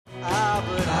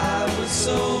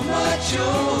much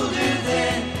older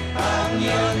then, I'm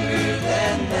younger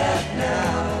than that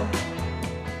now.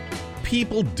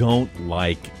 People don't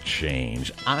like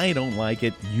change. I don't like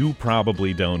it. You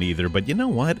probably don't either. But you know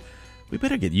what? We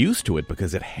better get used to it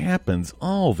because it happens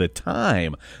all the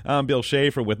time. I'm Bill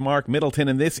Schaefer with Mark Middleton,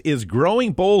 and this is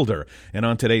Growing Bolder. And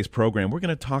on today's program, we're going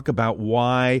to talk about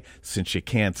why, since you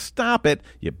can't stop it,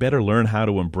 you better learn how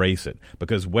to embrace it.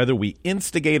 Because whether we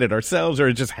instigate it ourselves or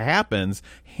it just happens,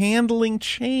 handling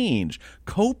change,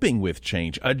 coping with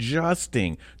change,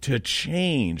 adjusting to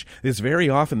change is very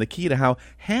often the key to how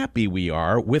happy we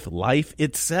are with life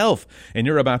itself. And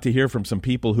you're about to hear from some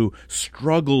people who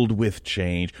struggled with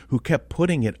change, who kept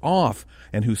putting it off,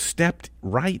 and who stepped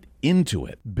right into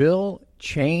it. Bill,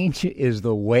 change is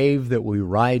the wave that we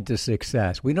ride to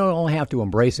success. We don't only have to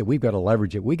embrace it, we've got to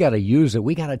leverage it. We got to use it.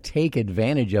 We got to take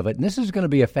advantage of it. And this is going to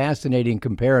be a fascinating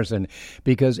comparison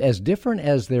because as different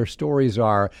as their stories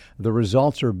are, the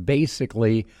results are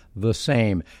basically the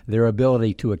same. Their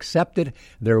ability to accept it,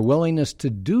 their willingness to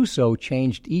do so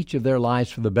changed each of their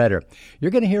lives for the better.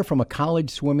 You're going to hear from a college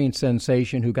swimming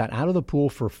sensation who got out of the pool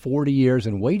for 40 years,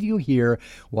 and wait till you hear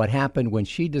what happened when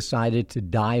she decided to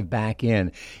dive back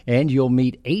in. And you'll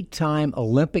meet 8-time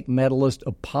Olympic medalist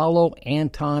Apolo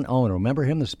Anton Ohno. Remember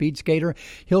him, the speed skater?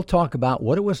 He'll talk about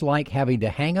what it was like having to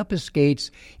hang up his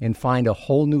skates and find a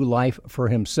whole new life for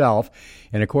himself.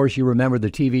 And of course, you remember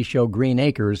the TV show Green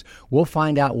Acres. We'll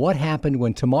find out what happened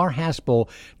when Tamar Haspel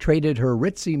traded her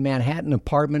ritzy Manhattan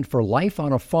apartment for life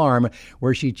on a farm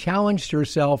where she challenged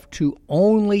herself to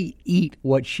only eat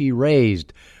what she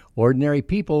raised. Ordinary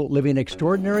people living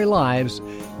extraordinary lives.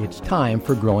 It's time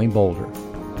for Growing Bolder.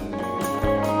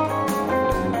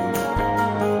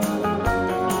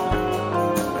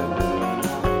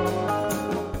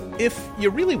 If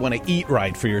you really want to eat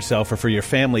right for yourself or for your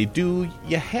family, do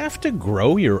you have to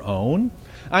grow your own?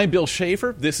 I'm Bill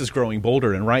Schaefer. This is Growing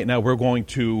Bolder, and right now we're going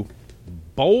to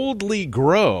boldly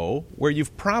grow where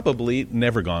you've probably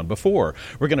never gone before.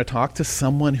 We're going to talk to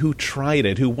someone who tried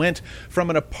it, who went from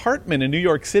an apartment in New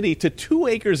York City to 2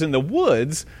 acres in the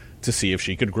woods to see if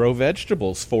she could grow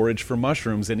vegetables, forage for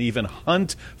mushrooms, and even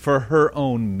hunt for her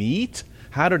own meat.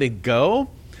 How did it go?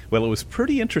 Well, it was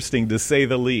pretty interesting to say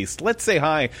the least. Let's say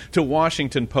hi to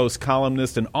Washington Post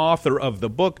columnist and author of the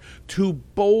book To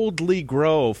Boldly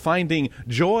Grow, Finding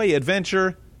Joy,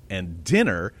 Adventure, and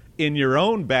Dinner in Your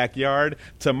Own Backyard,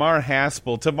 Tamar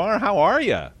Haspel. Tamar, how are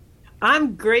you?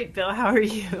 I'm great, Bill. How are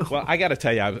you? Well, I got to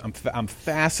tell you, I'm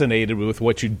fascinated with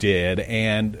what you did,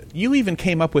 and you even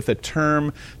came up with a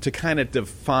term to kind of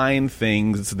define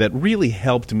things that really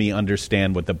helped me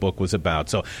understand what the book was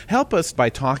about. So help us by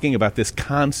talking about this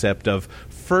concept of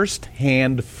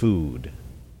first-hand food.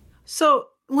 So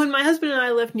when my husband and I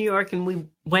left New York and we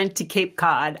went to Cape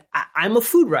Cod, I'm a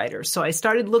food writer. So I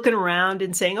started looking around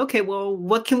and saying, okay, well,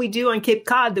 what can we do on Cape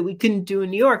Cod that we couldn't do in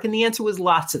New York? And the answer was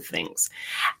lots of things.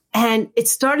 And it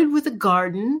started with a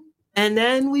garden, and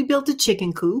then we built a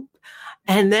chicken coop,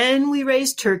 and then we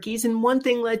raised turkeys, and one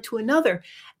thing led to another.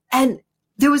 And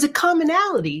there was a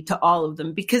commonality to all of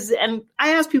them because, and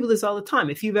I ask people this all the time,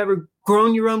 if you've ever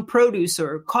grown your own produce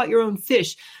or caught your own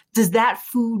fish, does that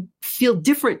food feel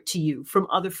different to you from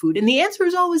other food? And the answer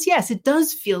is always yes, it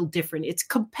does feel different. It's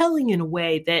compelling in a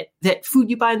way that food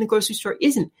you buy in the grocery store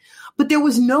isn't. But there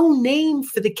was no name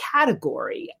for the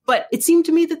category. But it seemed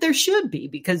to me that there should be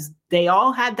because they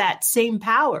all had that same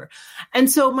power. And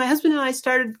so my husband and I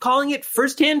started calling it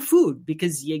firsthand food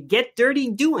because you get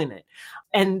dirty doing it.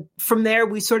 And from there,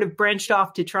 we sort of branched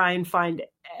off to try and find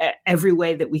every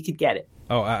way that we could get it.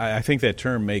 Oh, I think that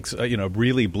term makes,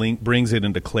 really brings it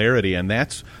into clarity, and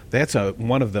that's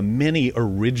one of the many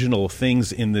original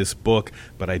things in this book.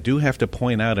 But I do have to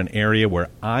point out an area where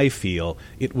I feel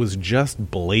it was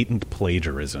just blatant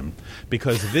plagiarism,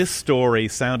 because this story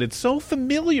sounded so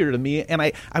familiar to me, and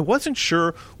I wasn't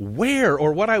sure where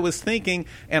or what I was thinking,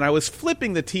 and I was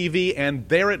flipping the TV, and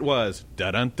there it was,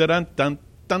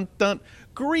 dun-dun-dun-dun-dun-dun,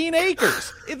 Green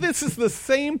Acres. This is the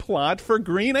same plot for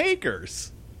Green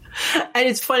Acres. And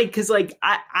it's funny because,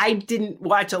 I didn't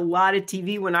watch a lot of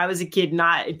TV when I was a kid.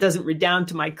 It doesn't redound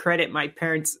to my credit. My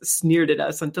parents sneered at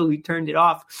us until we turned it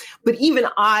off. But even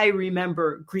I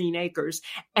remember Green Acres.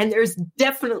 And there's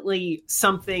definitely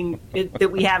something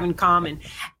that we have in common.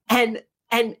 And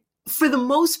for the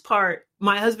most part,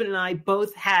 my husband and I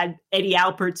both had Eddie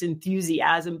Alpert's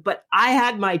enthusiasm, but I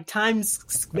had my Times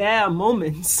Square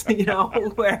moments,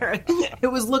 where it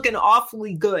was looking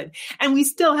awfully good. And we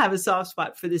still have a soft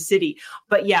spot for the city.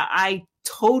 But yeah, I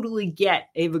totally get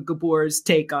Eva Gabor's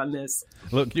take on this.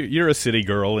 Look, you're a city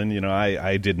girl, and,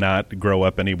 I did not grow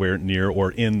up anywhere near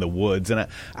or in the woods. And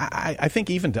I think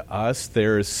even to us,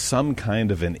 there's some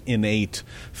kind of an innate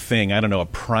thing, I don't know, a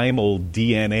primal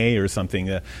DNA or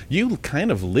something. You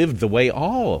kind of lived the way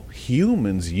all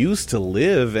humans used to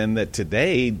live, and that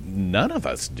today none of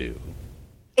us do.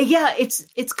 Yeah,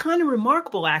 it's kind of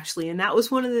remarkable, actually. And that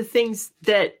was one of the things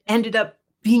that ended up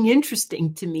being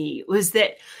interesting to me, was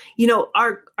that,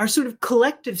 our sort of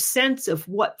collective sense of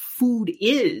what food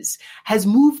is has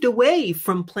moved away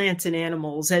from plants and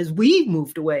animals as we've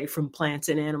moved away from plants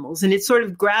and animals. And it sort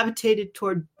of gravitated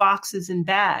toward boxes and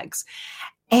bags.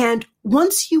 And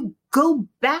once you go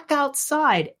back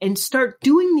outside and start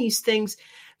doing these things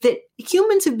that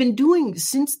humans have been doing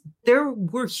since there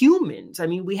were humans. I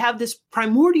mean, we have this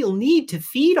primordial need to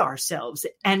feed ourselves.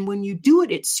 And when you do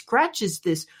it, it scratches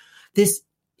this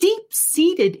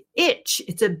deep-seated itch.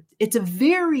 It's a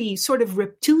very sort of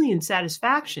reptilian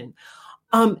satisfaction.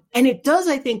 And it does,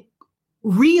 I think,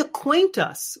 reacquaint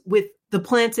us with the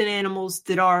plants and animals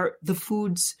that are the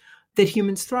foods that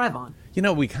humans thrive on.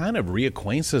 We kind of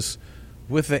reacquaints us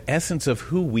with the essence of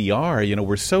who we are.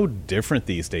 We're so different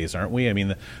these days, aren't we? I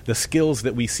mean, the skills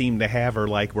that we seem to have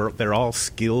are they're all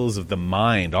skills of the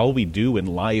mind. All we do in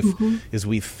life is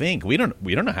we think. We don't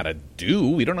know how to do.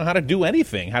 We don't know how to do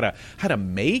anything. How to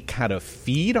make, how to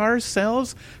feed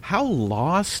ourselves. How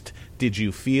lost did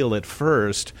you feel at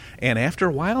first? And after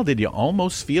a while, did you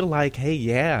almost feel like, hey,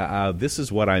 this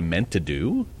is what I'm meant to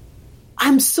do?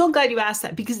 I'm so glad you asked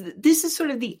that, because this is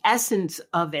sort of the essence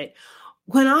of it.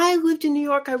 When I lived in New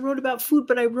York, I wrote about food,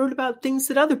 but I wrote about things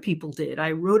that other people did.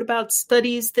 I wrote about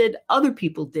studies that other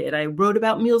people did. I wrote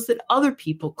about meals that other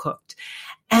people cooked.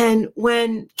 And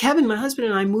when Kevin, my husband,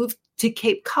 and I moved to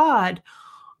Cape Cod,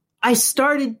 I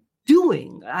started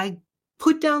doing. I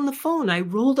put down the phone, I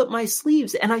rolled up my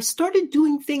sleeves, and I started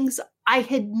doing things I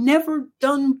had never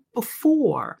done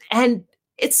before. And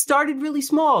it started really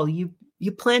small. You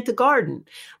plant a garden.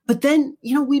 But then,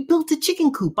 we built a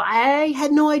chicken coop. I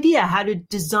had no idea how to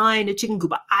design a chicken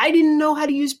coop. I didn't know how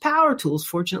to use power tools.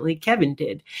 Fortunately, Kevin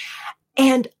did.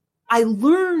 And I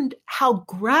learned how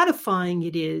gratifying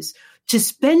it is to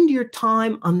spend your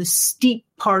time on the steep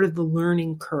part of the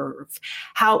learning curve.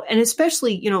 And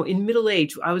especially, in middle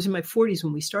age, I was in my 40s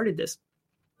when we started this.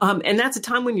 And that's a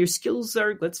time when your skills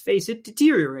are, let's face it,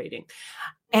 deteriorating.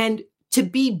 And to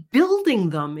be building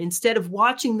them instead of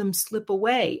watching them slip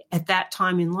away at that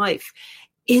time in life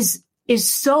is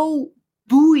so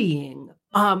buoying.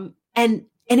 And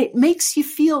it makes you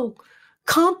feel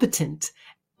competent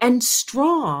and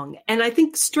strong. And I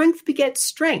think strength begets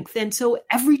strength. And so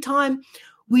every time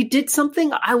we did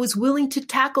something, I was willing to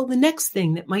tackle the next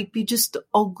thing that might be just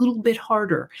a little bit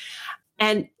harder.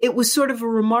 And it was sort of a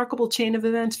remarkable chain of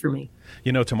events for me.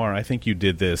 Tamara, I think you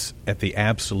did this at the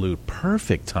absolute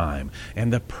perfect time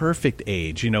and the perfect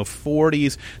age,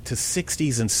 40s to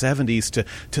 60s and 70s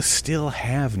to still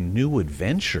have new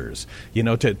adventures,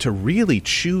 to really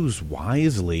choose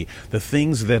wisely the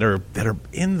things that are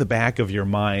in the back of your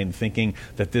mind, thinking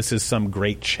that this is some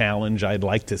great challenge I'd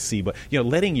like to see, but,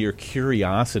 letting your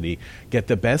curiosity get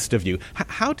the best of you.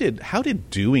 How did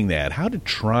doing that, how did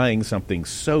trying something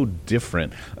so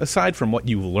different, aside from what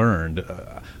you learned,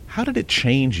 how did it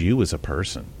change you as a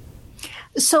person?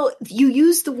 So you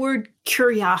use the word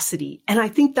curiosity, and I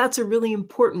think that's a really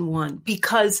important one,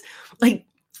 because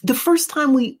the first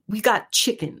time we got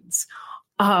chickens,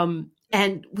 and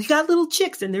we got little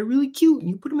chicks, and they're really cute, and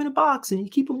you put them in a box and you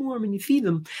keep them warm and you feed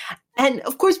them. And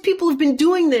of course, people have been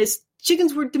doing this.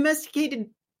 Chickens were domesticated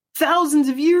thousands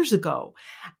of years ago.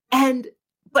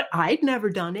 But I'd never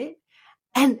done it.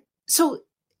 And so,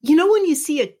 when you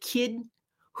see a kid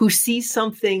who sees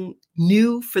something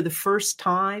new for the first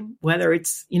time, whether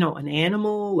it's, an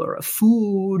animal or a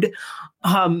food,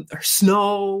 or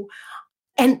snow,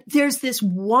 and there's this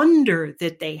wonder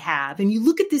that they have. And you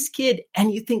look at this kid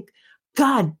and you think,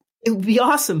 God, it would be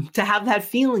awesome to have that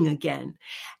feeling again.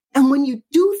 And when you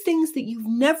do things that you've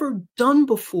never done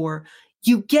before,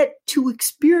 you get to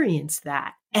experience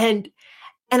that. And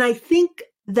I think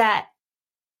that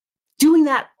doing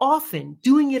that often,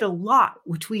 doing it a lot,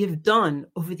 which we have done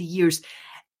over the years,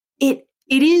 it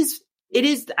is,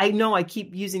 I know I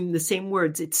keep using the same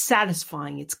words. It's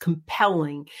satisfying. It's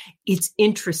compelling. It's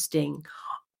interesting.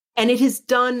 And it has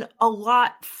done a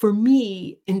lot for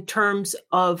me in terms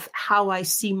of how I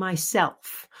see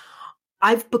myself.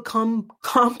 I've become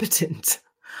competent.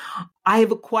 I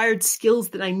have acquired skills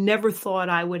that I never thought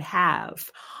I would have.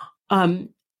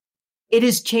 It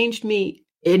has changed me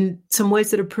in some ways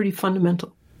that are pretty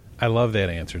fundamental. I love that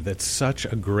answer. That's such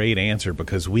a great answer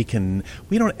because we don't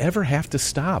ever have to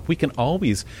stop. We can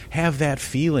always have that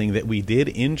feeling that we did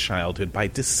in childhood by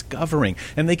discovering,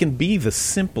 and they can be the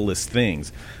simplest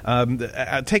things.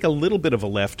 I'll take a little bit of a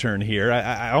left turn here.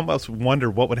 I almost wonder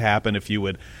what would happen if you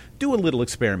would do a little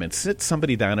experiment. Sit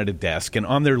somebody down at a desk, and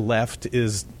on their left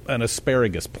is an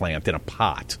asparagus plant in a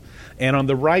pot. And on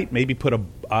the right, maybe put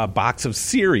a box of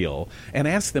cereal and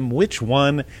ask them which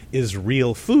one is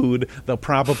real food. They'll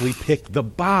probably pick the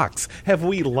box. Have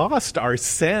we lost our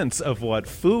sense of what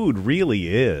food really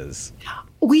is?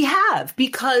 We have,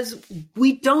 because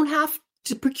we don't have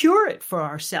to procure it for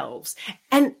ourselves.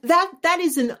 And that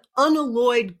is an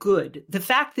unalloyed good. The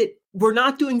fact that we're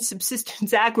not doing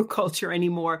subsistence agriculture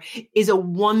anymore is a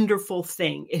wonderful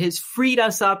thing. It has freed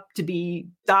us up to be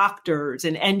doctors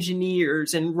and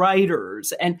engineers and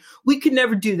writers. And we could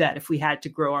never do that if we had to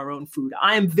grow our own food.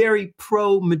 I am very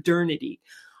pro-modernity,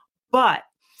 but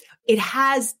it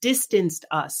has distanced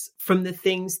us from the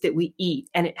things that we eat,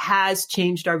 and it has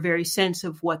changed our very sense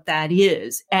of what that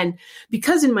is. And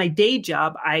because in my day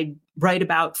job, I write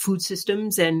about food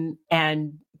systems and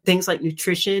things like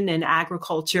nutrition and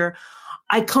agriculture,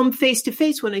 I come face to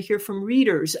face when I hear from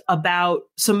readers about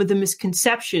some of the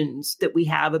misconceptions that we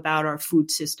have about our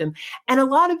food system. And a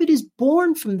lot of it is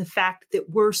born from the fact that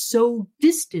we're so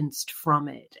distanced from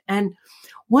it. And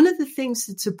one of the things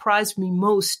that surprised me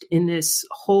most in this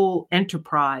whole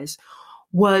enterprise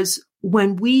was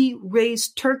when we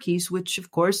raised turkeys, which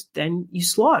of course then you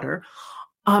slaughter.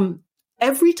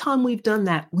 Every time we've done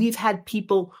that, we've had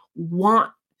people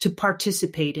want to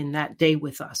participate in that day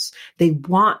with us. They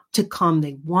want to come,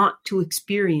 they want to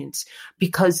experience,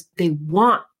 because they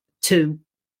want to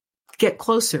get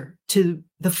closer to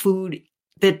the food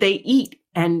that they eat.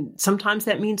 And sometimes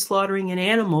that means slaughtering an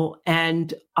animal.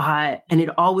 And it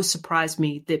always surprised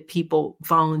me that people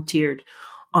volunteered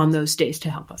on those days to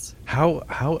help us.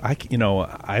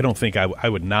 I don't think I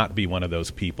would not be one of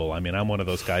those people. I mean, I'm one of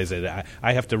those guys that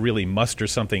I have to really muster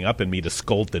something up in me to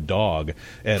scold the dog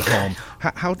at home.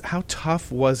 How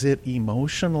tough was it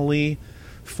emotionally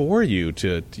for you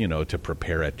to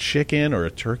prepare a chicken or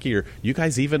a turkey, or you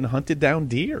guys even hunted down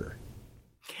deer?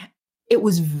 It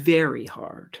was very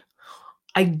hard.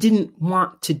 I didn't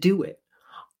want to do it,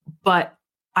 but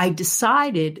I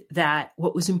decided that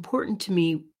what was important to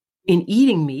me in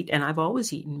eating meat, and I've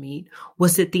always eaten meat,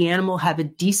 was that the animal have a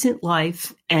decent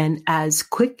life and as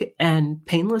quick and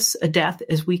painless a death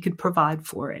as we could provide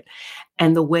for it.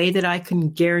 And the way that I can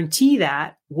guarantee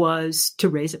that was to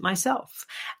raise it myself.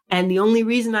 And the only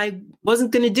reason I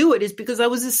wasn't going to do it is because I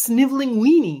was a sniveling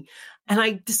weenie. And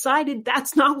I decided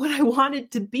that's not what I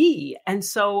wanted to be. And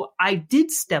so I did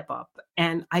step up,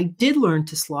 and I did learn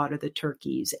to slaughter the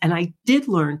turkeys, and I did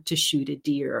learn to shoot a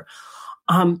deer.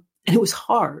 And it was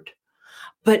hard,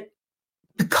 but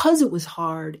because it was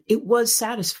hard, it was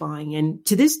satisfying. And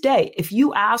to this day, if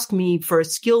you ask me for a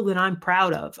skill that I'm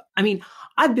proud of, I mean,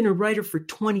 I've been a writer for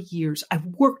 20 years. I've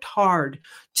worked hard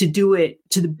to do it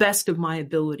to the best of my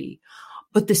ability.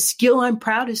 But the skill I'm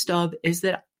proudest of is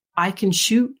that I can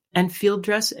shoot and field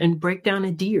dress and break down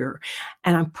a deer.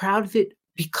 And I'm proud of it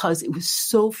because it was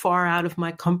so far out of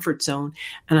my comfort zone,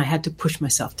 and I had to push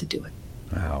myself to do it.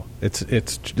 Wow. It's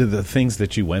the things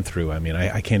that you went through. I mean,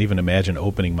 I can't even imagine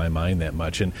opening my mind that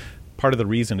much. And part of the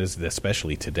reason is that,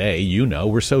 especially today,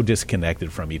 we're so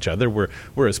disconnected from each other.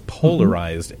 We're as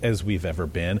polarized as we've ever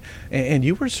been. And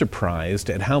you were surprised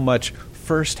at how much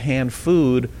firsthand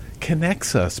food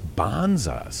connects us, bonds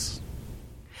us.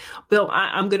 Bill,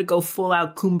 I'm going to go full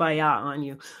out kumbaya on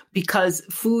you, because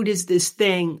food is this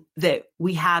thing that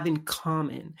we have in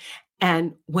common.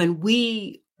 And when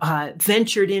we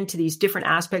ventured into these different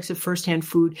aspects of firsthand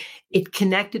food, it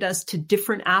connected us to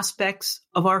different aspects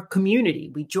of our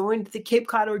community. We joined the Cape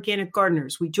Cod Organic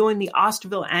Gardeners. We joined the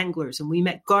Osterville Anglers, and we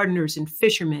met gardeners and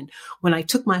fishermen. When I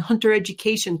took my hunter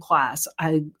education class,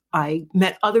 I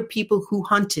met other people who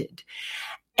hunted.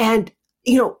 And,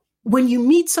 when you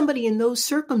meet somebody in those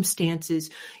circumstances,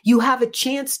 you have a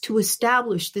chance to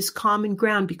establish this common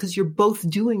ground because you're both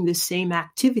doing the same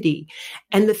activity.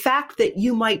 And the fact that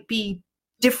you might be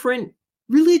different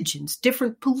religions,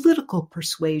 different political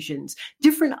persuasions,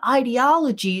 different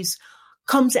ideologies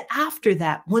comes after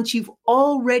that, once you've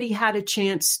already had a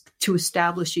chance to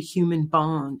establish a human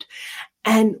bond.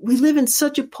 And we live in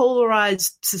such a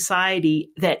polarized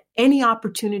society that any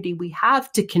opportunity we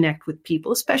have to connect with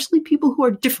people, especially people who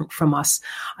are different from us,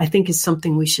 I think is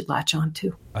something we should latch on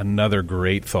to. Another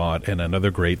great thought and another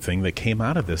great thing that came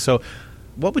out of this. So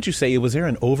what would you say? Was there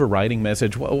an overriding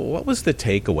message? What was the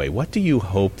takeaway? What do you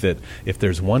hope that, if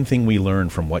there's one thing we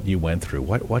learned from what you went through,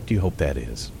 what do you hope that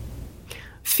is?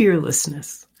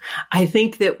 Fearlessness. I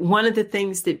think that one of the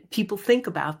things that people think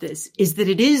about this is that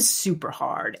it is super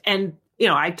hard. And,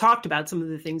 I talked about some of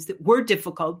the things that were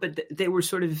difficult, but they were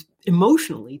sort of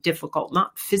emotionally difficult,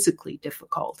 not physically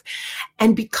difficult.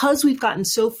 And because we've gotten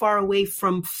so far away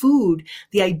from food,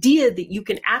 the idea that you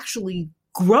can actually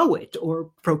grow it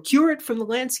or procure it from the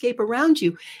landscape around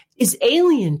you is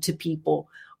alien to people,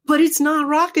 but it's not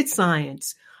rocket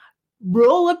science.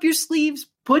 Roll up your sleeves,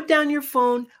 put down your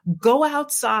phone, go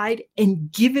outside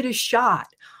and give it a shot.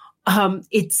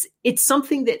 It's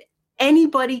something that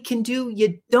anybody can do.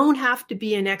 You don't have to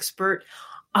be an expert,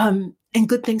 and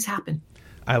good things happen.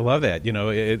 I love that.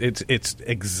 It's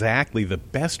exactly the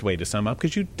best way to sum up,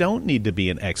 because you don't need to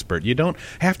be an expert. You don't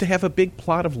have to have a big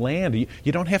plot of land.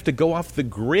 You don't have to go off the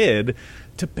grid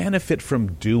to benefit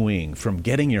from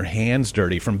getting your hands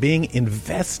dirty, from being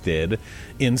invested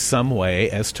in some way,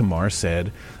 as Tamar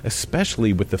said,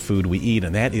 especially with the food we eat.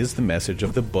 And that is the message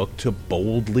of the book, To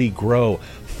Boldly Grow,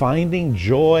 finding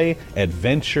joy,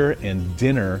 adventure, and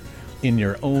dinner in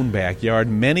your own backyard.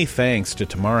 Many thanks to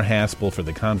Tamar Haspel for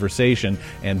the conversation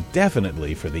and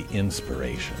definitely for the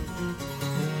inspiration.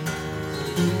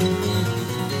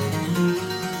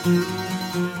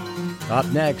 Up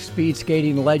next, speed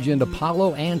skating legend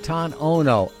Apolo Anton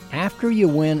Ohno. After you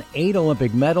win 8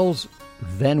 Olympic medals,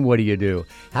 then what do?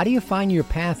 How do you find your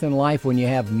path in life when you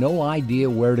have no idea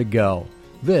where to go?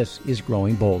 This is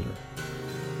Growing Bolder.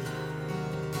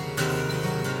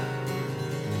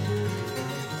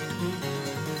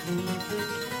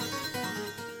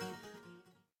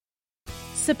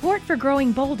 Support for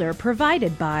Growing Bolder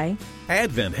provided by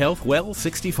Advent Health Well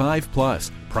 65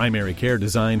 Plus, primary care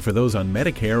designed for those on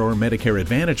Medicare or Medicare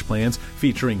Advantage plans,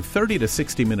 featuring 30 to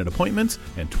 60-minute appointments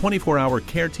and 24-hour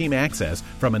care team access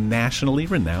from a nationally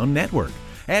renowned network.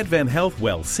 Advent Health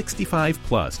Well 65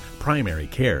 Plus, primary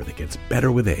care that gets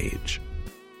better with age.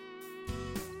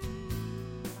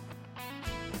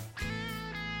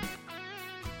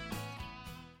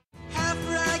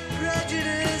 Half-right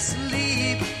prejudice,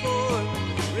 leave before,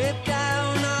 rip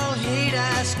down all hate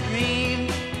ice cream.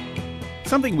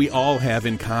 Something we all have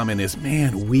in common is,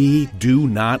 man, we do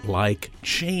not like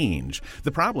change.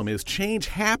 The problem is change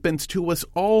happens to us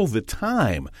all the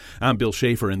time. I'm Bill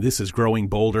Schaefer, and this is Growing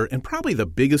Bolder, and probably the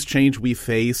biggest change we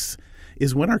face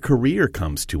is when our career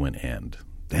comes to an end.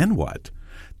 Then what?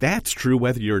 That's true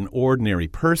whether you're an ordinary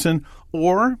person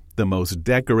or the most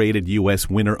decorated U.S.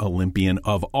 Winter Olympian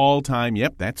of all time.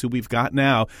 Yep, that's who we've got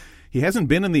now. He hasn't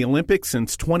been in the Olympics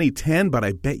since 2010, but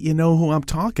I bet you know who I'm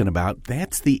talking about.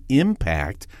 That's the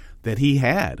impact that he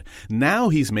had. Now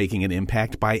he's making an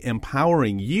impact by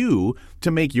empowering you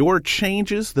to make your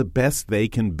changes the best they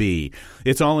can be.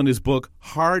 It's all in his book,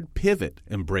 Hard Pivot,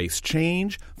 Embrace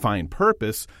Change, Find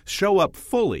Purpose, Show Up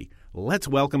Fully. Let's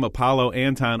welcome Apolo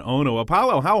Anton Ohno.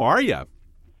 Apolo, how are you?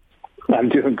 I'm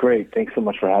doing great. Thanks so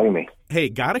much for having me. Hey,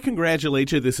 got to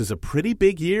congratulate you. This is a pretty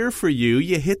big year for you.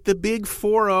 You hit the big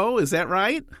 4-0. Is that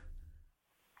right?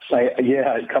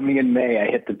 Yeah, coming in May, I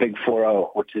hit the big 4-0,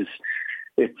 which is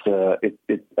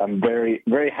I'm very,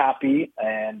 very happy,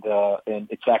 and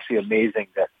it's actually amazing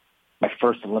that my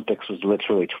first Olympics was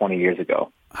literally 20 years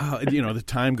ago. The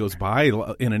time goes by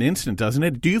in an instant, doesn't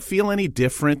it? Do you feel any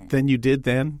different than you did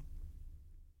then?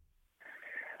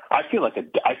 I feel like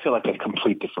a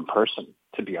complete different person,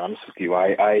 to be honest with you.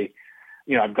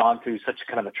 I've gone through such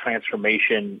kind of a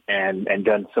transformation and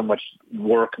done so much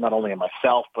work, not only on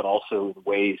myself, but also in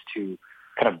ways to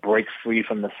kind of break free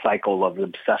from the cycle of the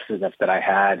obsessiveness that I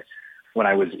had when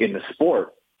I was in the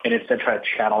sport, and instead try to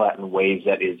channel that in ways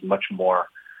that is much more,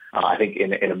 I think,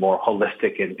 in a more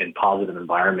holistic and positive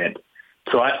environment.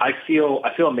 So I feel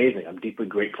amazing. I'm deeply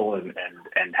grateful and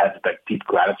have that deep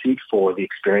gratitude for the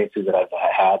experiences that I've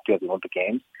had throughout the Olympic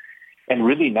Games. And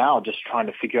really now just trying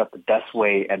to figure out the best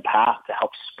way and path to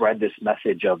help spread this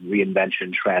message of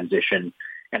reinvention, transition,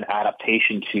 and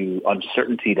adaptation to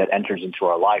uncertainty that enters into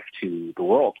our life, to the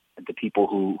world and to people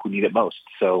who need it most.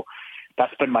 So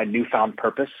that's been my newfound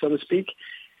purpose, so to speak.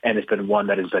 And it's been one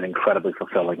that has been incredibly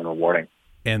fulfilling and rewarding.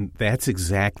 And that's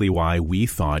exactly why we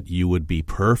thought you would be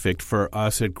perfect for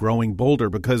us at Growing Bolder,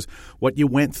 because what you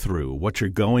went through, what you're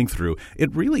going through,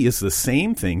 it really is the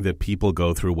same thing that people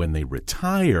go through when they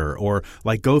retire or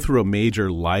like go through a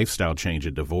major lifestyle change,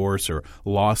 a divorce or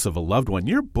loss of a loved one.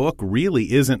 Your book really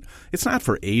it's not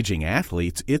for aging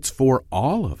athletes, it's for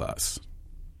all of us.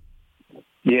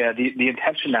 Yeah, the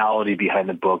intentionality behind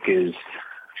the book is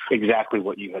exactly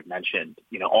what you had mentioned.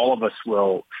 All of us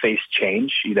will face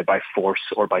change either by force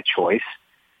or by choice.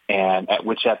 And at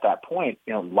that point,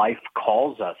 life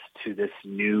calls us to this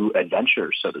new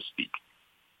adventure, so to speak.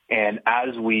 And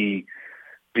as we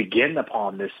begin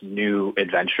upon this new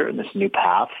adventure and this new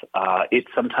path, it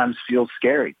sometimes feels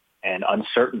scary and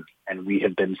uncertain. And we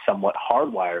have been somewhat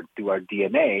hardwired through our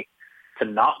DNA to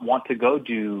not want to go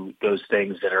do those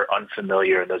things that are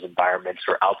unfamiliar in those environments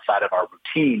or outside of our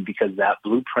routine, because that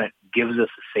blueprint gives us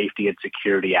a safety and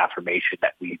security affirmation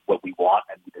that what we want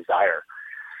and we desire.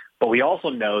 But we also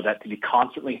know that to be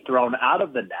constantly thrown out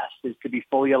of the nest is to be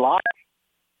fully alive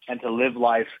and to live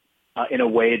life in a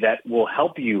way that will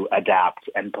help you adapt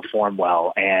and perform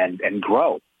well and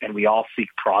grow. And we all seek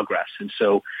progress. And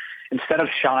so instead of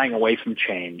shying away from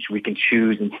change, we can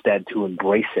choose instead to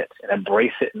embrace it and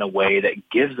embrace it in a way that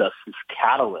gives us this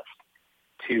catalyst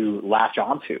to latch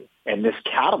onto. And this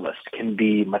catalyst can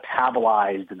be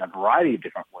metabolized in a variety of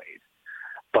different ways.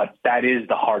 But that is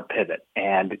the hard pivot.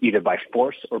 And either by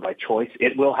force or by choice,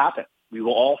 it will happen. We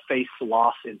will all face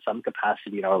loss in some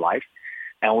capacity in our life,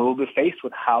 and we will be faced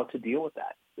with how to deal with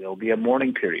that. There will be a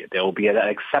mourning period. There will be an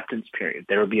acceptance period.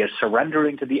 There will be a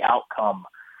surrendering to the outcome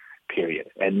period.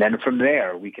 And then from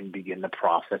there, we can begin the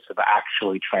process of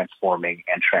actually transforming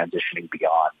and transitioning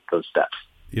beyond those steps.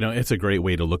 You know, it's a great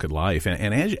way to look at life.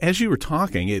 And as you were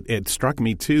talking, it struck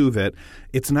me, too, that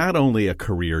it's not only a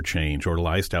career change or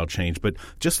lifestyle change, but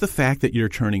just the fact that you're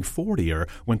turning 40 or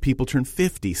when people turn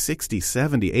 50, 60,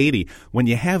 70, 80, when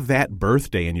you have that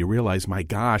birthday and you realize, my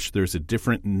gosh, there's a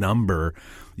different number,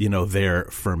 there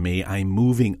for me. I'm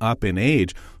moving up in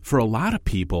age. For a lot of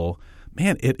people,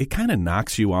 man, it kind of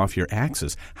knocks you off your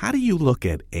axis. How do you look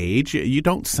at age? You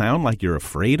don't sound like you're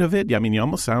afraid of it. I mean, you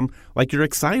almost sound like you're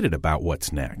excited about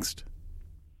what's next.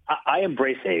 I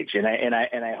embrace age, and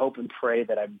I hope and pray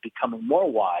that I'm becoming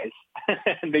more wise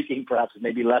and making perhaps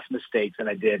maybe less mistakes than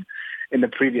I did in the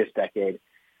previous decade.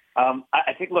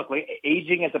 I think, look,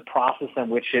 aging is a process in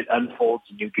which it unfolds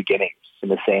new beginnings in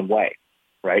the same way,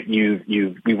 right?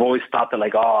 We've always thought that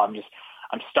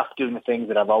I'm stuck doing the things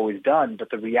that I've always done, but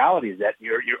the reality is that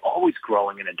you're always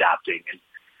growing and adapting. And,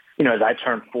 as I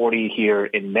turn 40 here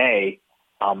in May,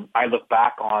 I look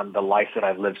back on the life that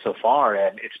I've lived so far,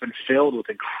 and it's been filled with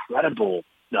incredible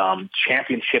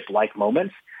championship-like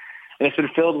moments, and it's been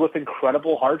filled with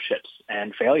incredible hardships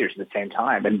and failures at the same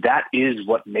time. And that is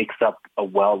what makes up a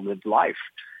well-lived life.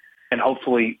 And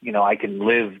hopefully, I can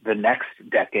live the next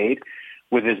decade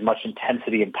with as much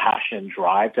intensity and passion and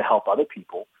drive to help other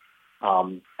people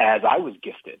as I was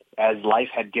gifted, as life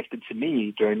had gifted to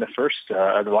me during the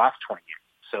last 20 years.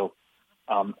 So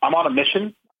I'm on a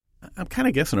mission. I'm kind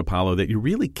of guessing, Apolo, that you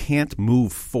really can't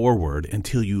move forward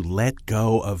until you let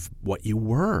go of what you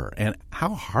were. And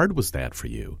how hard was that for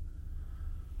you?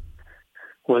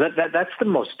 Well, that's the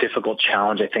most difficult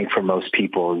challenge, I think, for most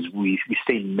people, is we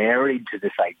stay married to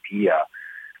this idea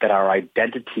that our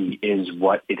identity is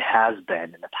what it has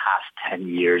been in the past 10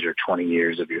 years or 20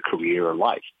 years of your career or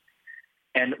life.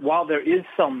 And while there is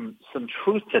some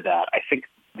truth to that, I think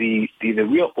the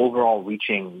real overall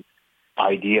reaching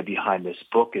idea behind this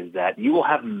book is that you will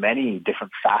have many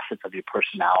different facets of your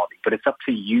personality, but it's up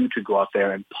to you to go out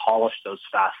there and polish those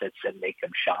facets and make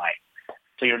them shine.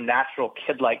 So your natural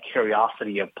kid-like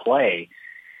curiosity of play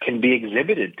can be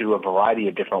exhibited through a variety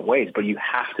of different ways, but you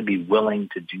have to be willing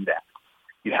to do that.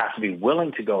 You have to be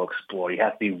willing to go explore. You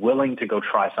have to be willing to go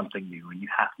try something new, and you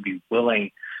have to be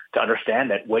willing to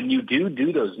understand that when you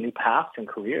do those new paths and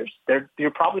careers,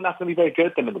 you're probably not going to be very good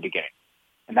at them in the beginning.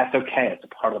 And that's okay. It's a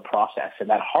part of the process. And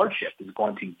that hardship is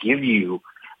going to give you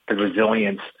the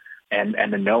resilience and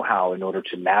the know-how in order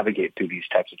to navigate through these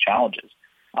types of challenges.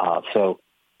 So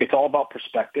it's all about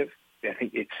perspective. I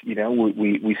think it's,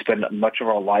 we spend much of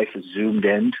our life zoomed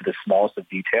in to the smallest of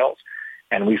details,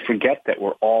 and we forget that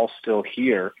we're all still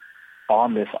here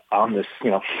on this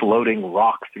floating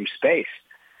rock through space.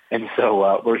 And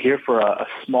so we're here for a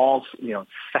small,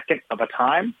 second of a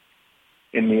time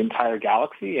in the entire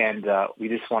galaxy, and we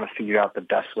just want to figure out the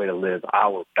best way to live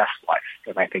our best life.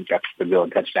 And I think that's the real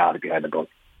intentionality behind the book.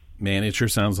 Man, it sure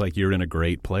sounds like you're in a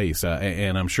great place,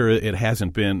 and I'm sure it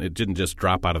didn't just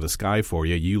drop out of the sky for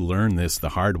you. You learned this the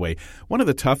hard way. One of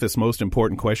the toughest, most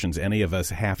important questions any of us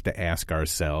have to ask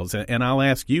ourselves, and I'll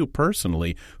ask you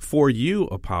personally, for you,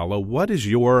 Apolo, what is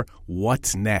your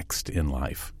what's next in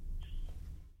life?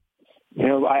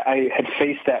 I had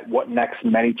faced that what next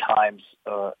many times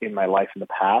in my life in the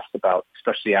past,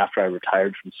 especially after I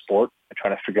retired from sport. I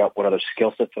tried to figure out what other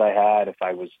skill sets that I had,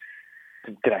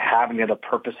 did I have any other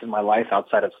purpose in my life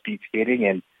outside of speed skating?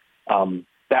 And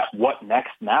that what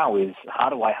next now is, how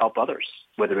do I help others?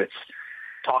 Whether it's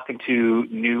talking to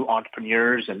new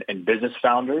entrepreneurs and business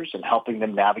founders and helping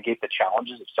them navigate the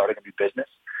challenges of starting a new business,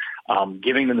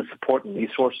 giving them the support and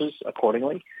resources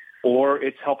accordingly, or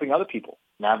it's helping other people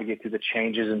navigate through the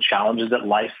changes and challenges that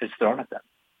life has thrown at them.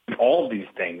 all of these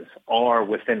things are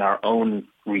within our own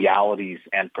realities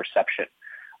and perception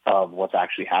of what's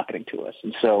actually happening to us.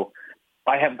 And so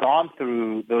I have gone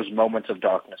through those moments of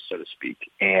darkness, so to speak,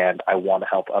 and I want to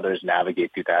help others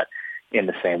navigate through that in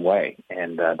the same way.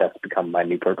 And that's become my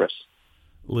new purpose.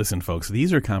 Listen, folks,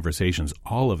 these are conversations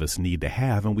all of us need to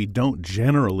have, and we don't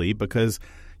generally, because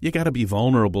you got to be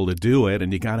vulnerable to do it,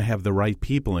 and you got to have the right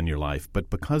people in your life. But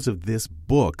because of this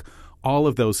book, all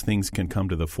of those things can come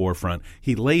to the forefront.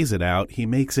 He lays it out. He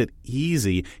makes it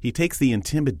easy. He takes the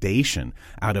intimidation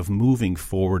out of moving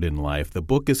forward in life. The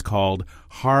book is called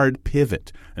Hard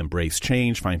Pivot. Embrace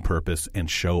change, find purpose,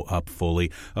 and show up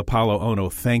fully. Apolo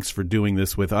Ohno, thanks for doing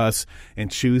this with us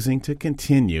and choosing to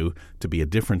continue to be a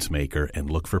difference maker and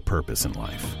look for purpose in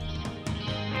life.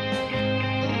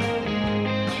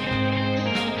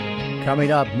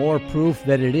 Coming up, more proof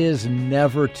that it is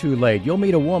never too late. You'll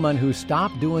meet a woman who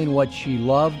stopped doing what she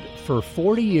loved for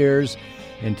 40 years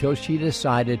until she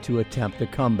decided to attempt a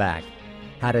comeback.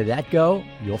 How did that go?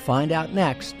 You'll find out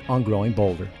next on Growing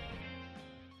Bolder.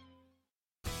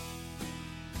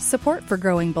 Support for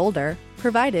Growing Bolder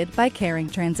provided by Caring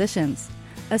Transitions,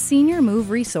 a senior move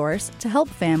resource to help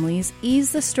families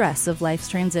ease the stress of life's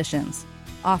transitions,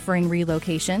 offering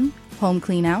relocation, home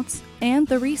cleanouts, and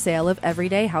the resale of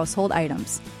everyday household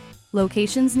items.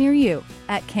 Locations near you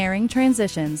at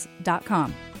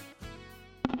caringtransitions.com.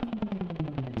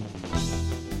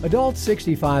 Adults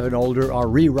 65 and older are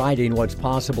rewriting what's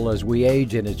possible as we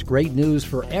age, and it's great news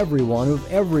for everyone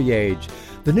of every age.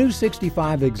 The new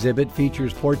 65 exhibit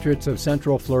features portraits of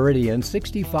Central Floridians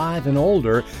 65 and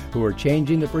older who are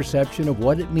changing the perception of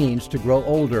what it means to grow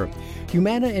older.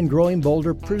 Humana and Growing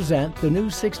Bolder present the new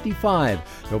 65,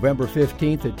 November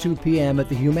 15th at 2 p.m. at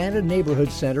the Humana Neighborhood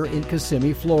Center in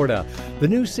Kissimmee, Florida. The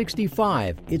new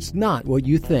 65, it's not what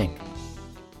you think.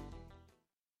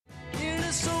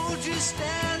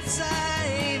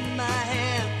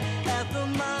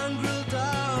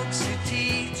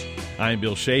 I'm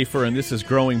Bill Schaefer, and this is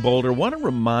Growing Bolder. I want to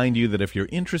remind you that if you're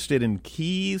interested in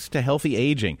keys to healthy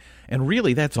aging, and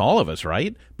really that's all of us,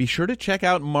 right? Be sure to check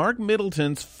out Mark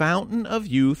Middleton's Fountain of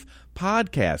Youth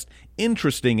podcast.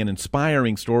 Interesting and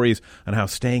inspiring stories on how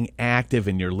staying active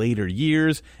in your later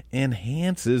years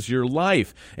enhances your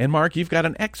life. And Mark, you've got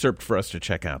an excerpt for us to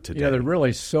check out today. Yeah, there are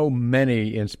really so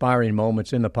many inspiring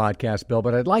moments in the podcast, Bill,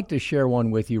 but I'd like to share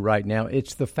one with you right now.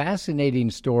 It's the fascinating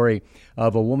story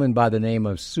of a woman by the name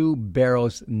of Sue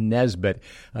Barrows Nesbitt.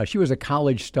 She was a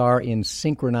college star in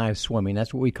synchronized swimming.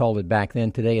 That's what we called it back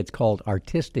then. Today it's called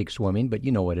artistic swimming, but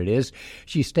you know what it is.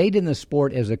 She stayed in the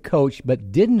sport as a coach,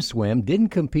 but didn't swim, didn't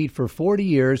compete for 40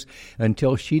 years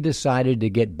until she decided to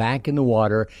get back in the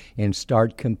water and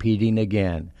start competing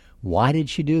again. Why did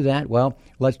she do that? Well,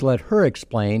 let's let her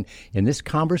explain in this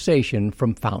conversation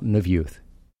from Fountain of Youth.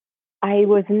 I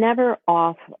was never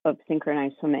off of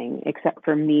synchronized swimming except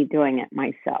for me doing it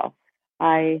myself.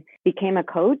 I became a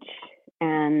coach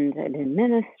and an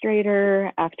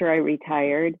administrator after I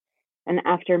retired. And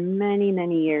after many,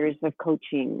 many years of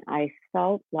coaching, I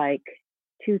felt like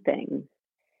two things.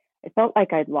 I felt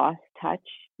like I'd lost touch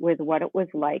with what it was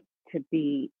like to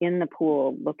be in the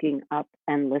pool looking up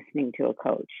and listening to a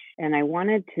coach. And I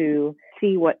wanted to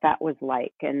see what that was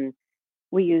like. And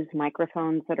we use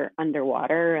microphones that are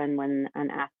underwater. And when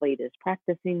an athlete is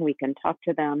practicing, we can talk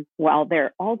to them while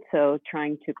they're also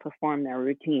trying to perform their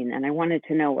routine. And I wanted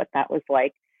to know what that was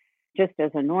like just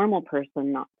as a normal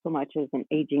person, not so much as an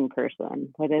aging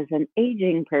person. But as an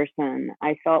aging person,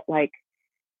 I felt like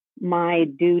my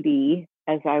duty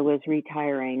as I was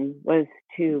retiring was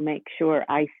to make sure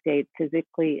I stayed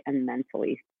physically and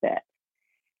mentally fit.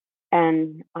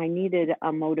 And I needed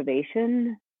a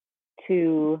motivation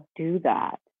to do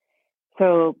that.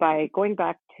 So by going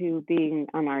back to being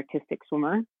an artistic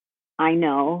swimmer, I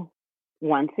know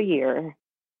once a year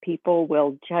people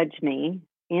will judge me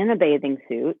in a bathing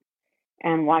suit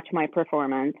and watch my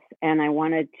performance, and I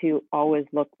wanted to always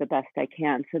look the best I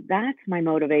can. So that's my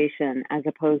motivation, as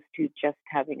opposed to just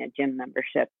having a gym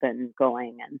membership and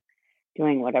going and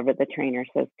doing whatever the trainer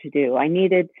says to do. I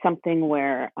needed something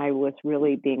where I was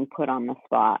really being put on the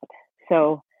spot.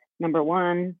 So number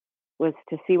one was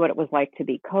to see what it was like to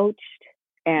be coached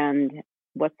and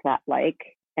what's that like.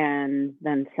 And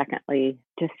then secondly,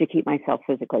 just to keep myself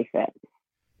physically fit.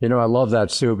 You know, I love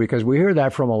that, Sue, because we hear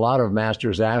that from a lot of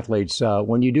masters athletes.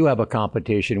 When you do have a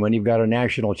competition, when you've got a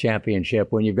national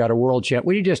championship, when you've got a world champ,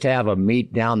 when you just have a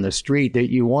meet down the street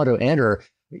that you want to enter,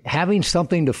 having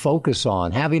something to focus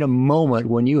on, having a moment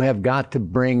when you have got to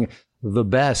bring the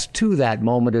best to that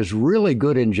moment is really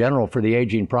good in general for the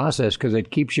aging process because it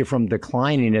keeps you from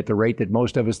declining at the rate that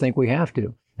most of us think we have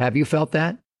to. Have you felt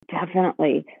that?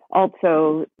 Definitely.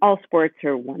 Also, all sports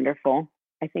are wonderful.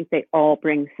 I think they all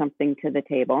bring something to the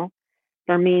table.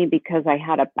 For me, because I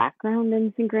had a background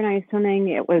in synchronized swimming,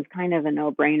 it was kind of a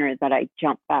no-brainer that I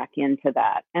jumped back into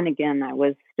that. And again, I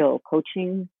was still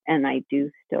coaching, and I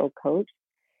do still coach.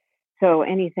 So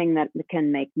anything that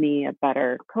can make me a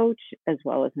better coach as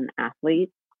well as an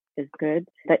athlete is good.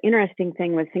 The interesting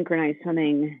thing with synchronized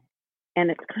swimming,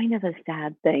 and it's kind of a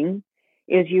sad thing,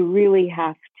 is you really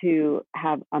have to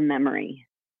have a memory,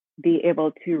 be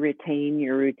able to retain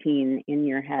your routine in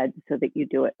your head so that you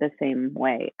do it the same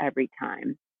way every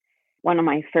time. One of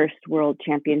my first world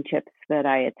championships that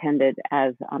I attended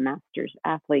as a master's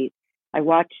athlete, I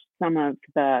watched some of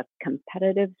the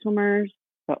competitive swimmers,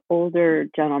 the older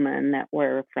gentlemen that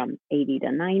were from 80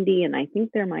 to 90, and I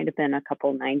think there might have been a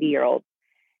couple 90-year-olds.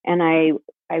 And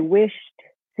I wished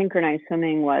synchronized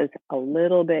swimming was a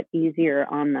little bit easier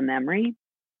on the memory,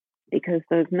 because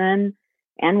those men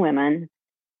and women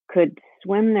could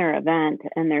swim their event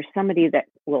and there's somebody that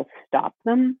will stop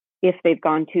them if they've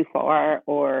gone too far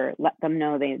or let them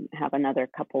know they have another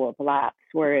couple of laps.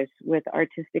 Whereas with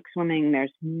artistic swimming,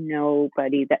 there's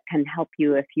nobody that can help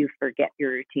you if you forget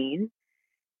your routine.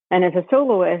 And as a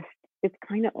soloist, it's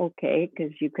kind of okay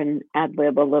because you can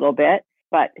ad-lib a little bit,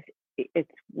 but it's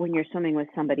when you're swimming with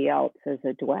somebody else as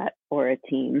a duet or a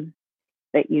team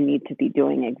that you need to be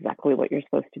doing exactly what you're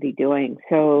supposed to be doing.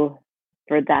 So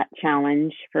for that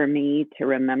challenge for me to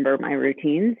remember my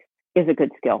routines is a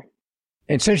good skill.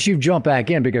 And since you've jumped back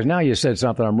in, because now you said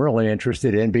something I'm really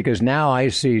interested in, because now I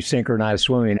see synchronized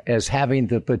swimming as having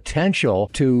the potential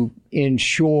to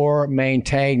ensure,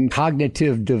 maintain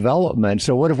cognitive development.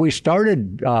 So what if we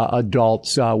started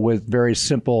adults with very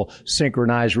simple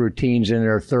synchronized routines in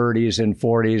their 30s and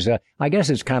 40s? I guess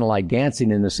it's kind of like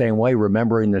dancing in the same way,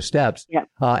 remembering the steps. Yep.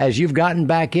 As you've gotten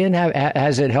back in,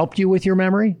 has it helped you with your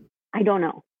memory? I don't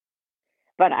know.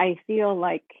 But I feel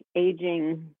like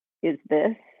aging is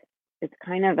this. It's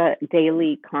kind of a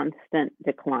daily constant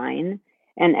decline.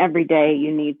 And every day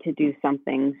you need to do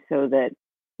something so that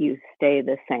you stay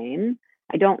the same.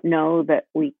 I don't know that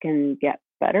we can get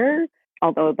better,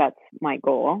 although that's my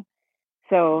goal.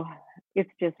 So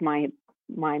it's just my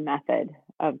method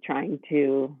of trying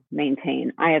to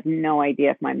maintain. I have no idea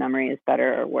if my memory is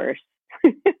better or worse.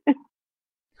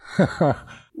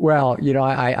 Well,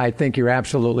 I think you're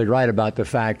absolutely right about the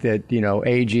fact that,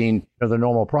 aging, the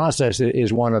normal process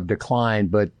is one of decline,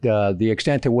 but the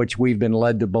extent to which we've been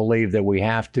led to believe that we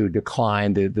have to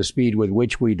decline, the speed with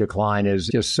which we decline is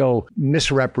just so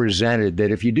misrepresented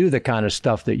that if you do the kind of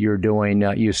stuff that you're doing,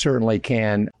 you certainly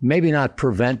can maybe not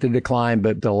prevent the decline,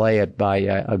 but delay it by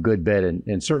a good bit.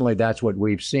 And certainly that's what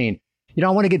we've seen. I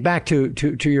want to get back to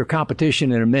your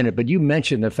competition in a minute, but you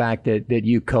mentioned the fact that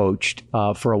you coached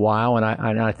for a while, and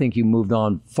I think you moved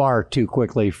on far too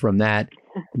quickly from that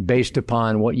based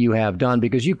upon what you have done,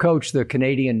 because you coached the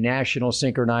Canadian national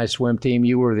synchronized swim team.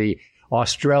 You were the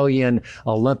Australian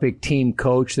Olympic team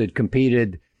coach that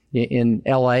competed in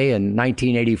LA in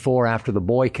 1984 after the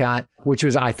boycott, which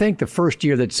was, I think, the first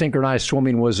year that synchronized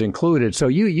swimming was included. So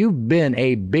you've been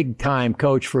a big-time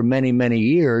coach for many, many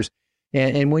years.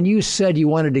 And when you said you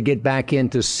wanted to get back in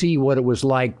to see what it was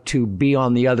like to be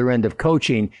on the other end of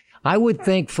coaching, I would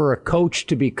think for a coach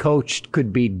to be coached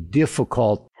could be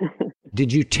difficult.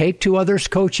 Did you take to others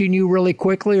coaching you really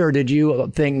quickly, or did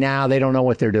you think, now they don't know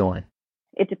what they're doing?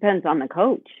 It depends on the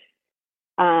coach.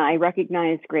 I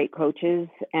recognize great coaches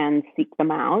and seek them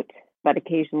out, but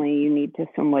occasionally you need to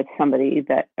swim with somebody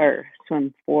or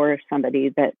swim for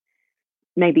somebody that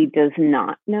maybe does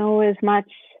not know as much.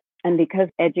 And because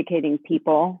educating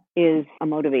people is a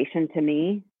motivation to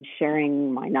me,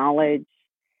 sharing my knowledge.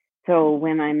 So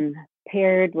when I'm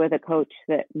paired with a coach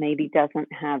that maybe doesn't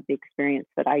have the experience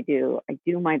that I do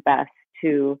my best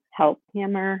to help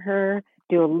him or her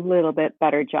do a little bit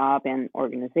better job in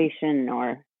organization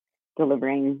or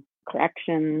delivering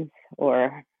corrections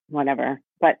or whatever.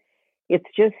 But it's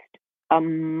just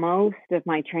most of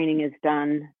my training is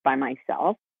done by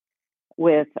myself,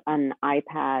 with an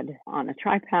iPad on a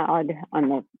tripod on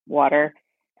the water,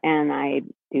 and I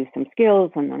do some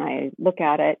skills and then I look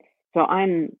at it. So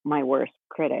I'm my worst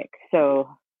critic. So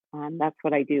that's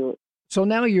what I do. So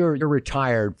now you're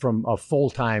retired from a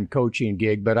full-time coaching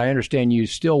gig, but I understand you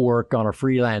still work on a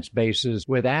freelance basis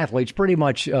with athletes pretty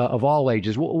much of all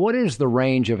ages. What is the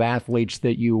range of athletes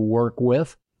that you work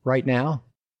with right now?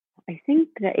 I think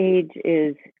the age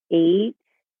is 8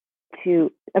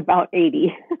 to about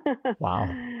 80. Wow.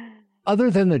 Other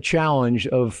than the challenge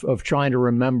of trying to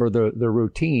remember the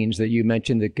routines that you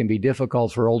mentioned that can be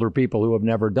difficult for older people who have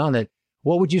never done it,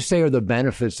 what would you say are the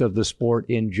benefits of the sport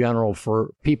in general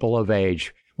for people of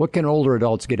age? What can older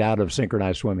adults get out of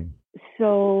synchronized swimming?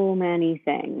 So many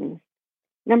things.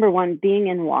 Number one, being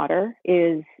in water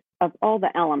is, of all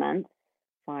the elements,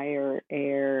 fire,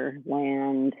 air,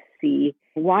 land, sea,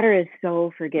 water is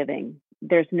so forgiving.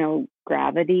 There's no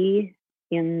gravity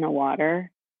in the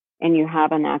water, and you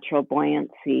have a natural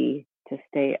buoyancy to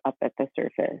stay up at the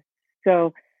surface.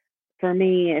 So for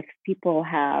me, if people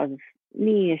have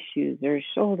knee issues or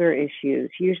shoulder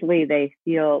issues, usually they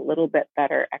feel a little bit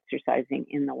better exercising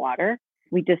in the water.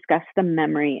 We discussed the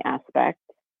memory aspect.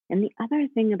 And the other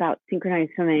thing about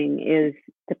synchronized swimming is,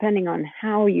 depending on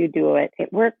how you do it,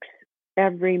 it works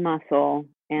every muscle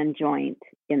and joint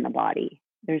in the body.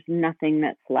 There's nothing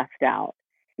that's left out.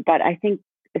 But I think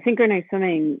synchronized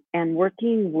swimming and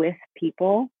working with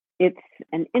people, it's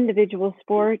an individual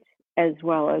sport as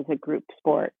well as a group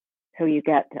sport. So you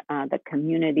get the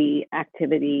community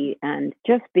activity, and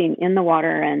just being in the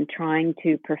water and trying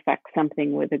to perfect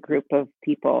something with a group of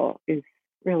people is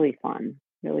really fun.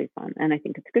 Really fun. And I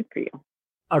think it's good for you.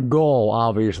 A goal,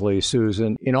 obviously,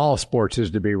 Susan, in all sports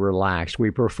is to be relaxed.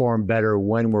 We perform better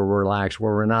when we're relaxed,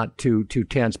 where we're not too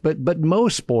tense. But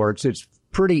most sports, it's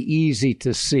pretty easy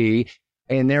to see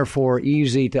and therefore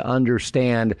easy to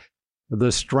understand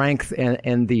the strength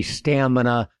and the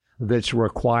stamina that's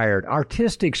required.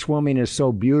 Artistic swimming is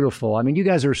so beautiful. I mean, you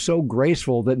guys are so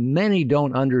graceful that many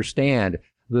don't understand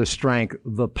the strength,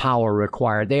 the power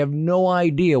required. They have no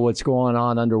idea what's going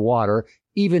on underwater,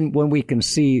 even when we can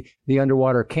see the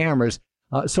underwater cameras.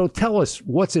 So tell us,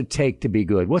 what's it take to be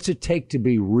good? What's it take to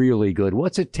be really good?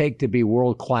 What's it take to be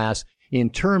world class in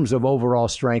terms of overall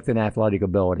strength and athletic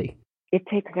ability? It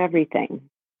takes everything.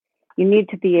 You need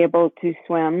to be able to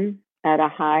swim at a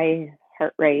high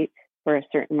heart rate for a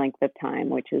certain length of time,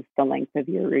 which is the length of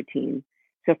your routine.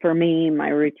 So for me, my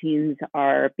routines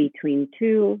are between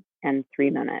 2 and 3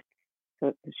 minutes. So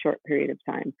it's a short period of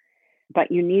time.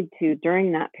 But you need to,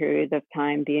 during that period of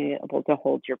time, be able to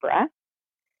hold your breath.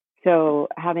 So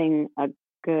having a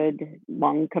good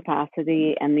lung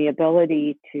capacity and the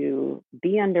ability to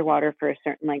be underwater for a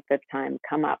certain length of time,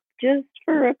 come up just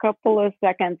for a couple of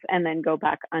seconds, and then go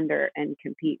back under and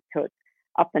compete. So it's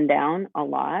up and down a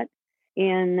lot.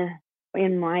 In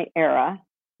my era,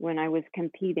 when I was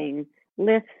competing,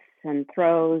 lifts and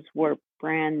throws were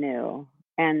brand new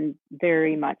and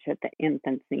very much at the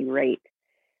infancy rate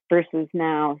versus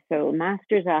now. So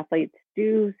masters athletes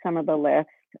do some of the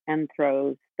lifts and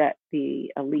throws that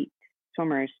the elite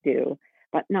swimmers do,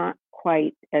 but not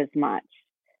quite as much.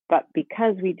 But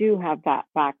because we do have that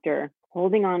factor,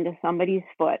 holding on to somebody's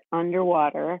foot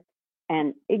underwater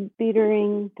and egg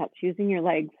beatering, that's using your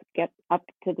legs, get up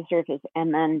to the surface,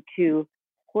 and then to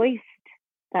hoist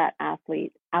that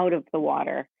athlete out of the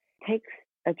water takes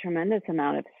a tremendous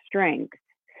amount of strength.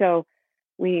 So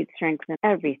we need strength in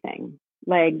everything,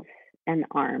 legs and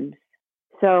arms.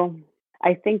 So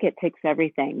I think it takes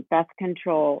everything: breath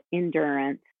control,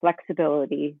 endurance,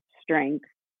 flexibility, strength.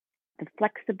 The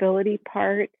flexibility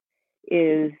part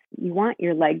is you want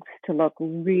your legs to look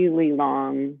really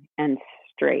long and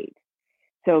straight.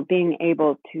 So being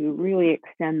able to really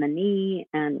extend the knee,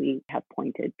 and we have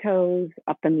pointed toes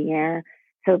up in the air.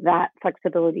 So that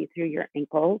flexibility through your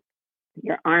ankles,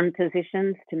 your arm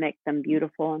positions to make them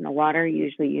beautiful in the water.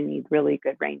 Usually you need really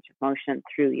good range of motion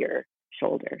through your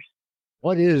shoulders.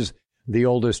 What is the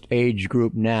oldest age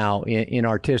group now in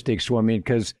artistic swimming?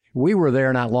 Because we were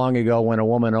there not long ago when a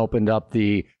woman opened up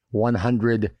the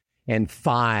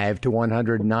 105 to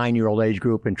 109-year-old age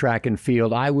group in track and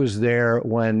field. I was there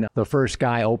when the first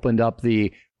guy opened up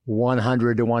the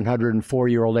 100 to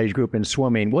 104-year-old age group in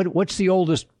swimming. What's the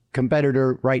oldest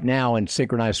competitor right now in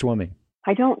synchronized swimming?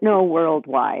 I don't know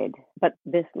worldwide, but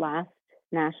this last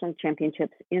national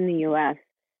championships in the U.S.,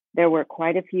 there were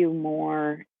quite a few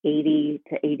more 80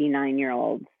 to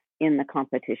 89-year-olds in the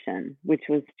competition, which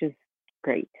was just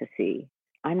great to see.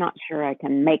 I'm not sure I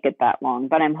can make it that long,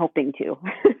 but I'm hoping to.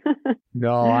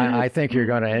 No, I think you're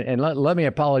going to. And let me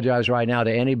apologize right now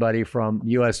to anybody from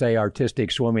USA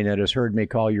Artistic Swimming that has heard me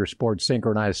call your sport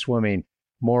synchronized swimming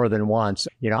more than once.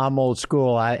 You know, I'm old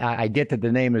school. I get that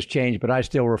the name has changed, but I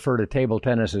still refer to table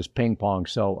tennis as ping pong.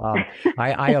 So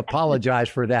I apologize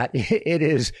for that. It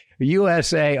is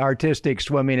USA Artistic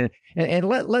Swimming. And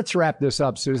let's wrap this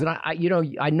up, Susan.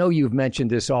 I know you've mentioned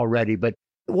this already, but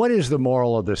what is the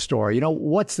moral of the story? You know,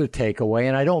 what's the takeaway?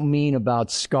 And I don't mean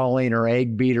about sculling or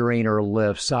egg beatering or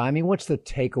lifts. I mean, what's the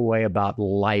takeaway about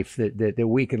life that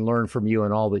we can learn from you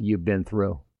and all that you've been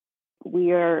through?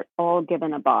 We are all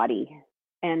given a body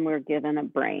and we're given a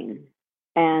brain.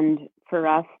 And for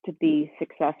us to be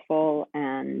successful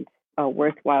and a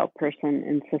worthwhile person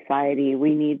in society,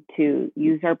 we need to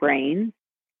use our brains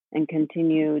and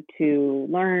continue to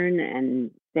learn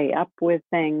and stay up with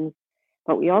things.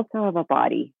 But we also have a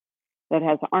body that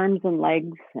has arms and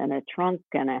legs and a trunk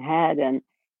and a head, and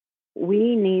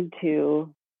we need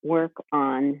to work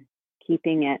on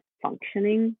keeping it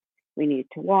functioning. We need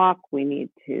to walk, we need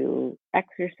to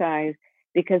exercise,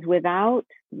 because without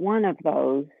one of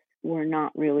those, we're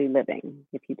not really living.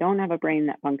 If you don't have a brain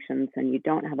that functions and you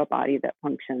don't have a body that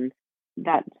functions,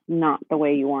 that's not the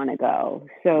way you want to go.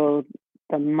 So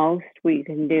the most we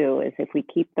can do is if we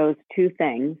keep those two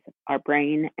things, our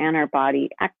brain and our body,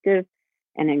 active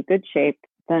and in good shape,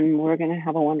 then we're going to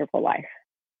have a wonderful life.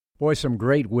 Boy, some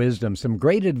great wisdom, some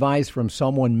great advice from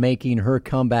someone making her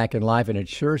comeback in life, and it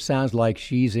sure sounds like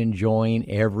she's enjoying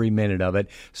every minute of it.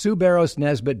 Sue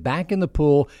Barros-Nesbitt back in the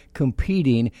pool,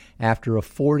 competing after a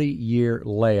 40-year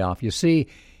layoff. You see,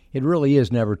 it really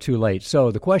is never too late.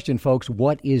 So the question, folks,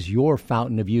 what is your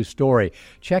Fountain of Youth story?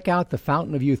 Check out the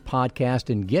Fountain of Youth podcast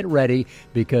and get ready,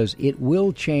 because it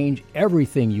will change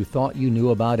everything you thought you knew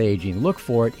about aging. Look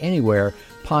for it anywhere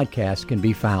podcasts can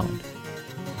be found.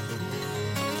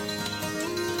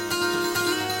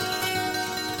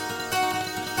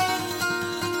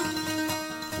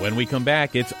 When we come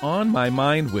back, it's On My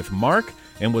Mind with Mark,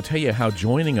 and we'll tell you how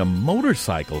joining a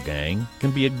motorcycle gang can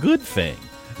be a good thing.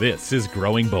 This is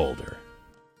Growing Bolder.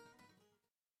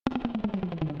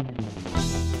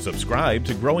 Subscribe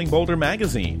to Growing Bolder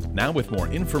magazine, now with more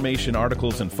information,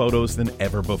 articles, and photos than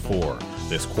ever before.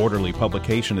 This quarterly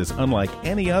publication is unlike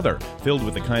any other, filled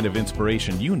with the kind of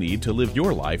inspiration you need to live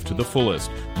your life to the fullest.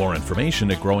 More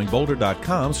information at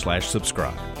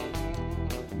growingbolder.com/subscribe.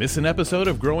 Miss an episode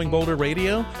of Growing Bolder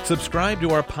Radio? Subscribe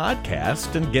to our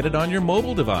podcast and get it on your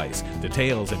mobile device.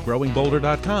 Details at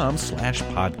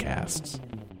growingbolder.com/podcasts.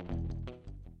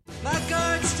 My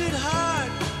guard stood hard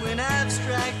when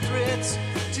abstract threats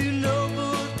too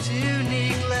noble to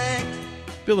neglect.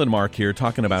 Bill and Mark here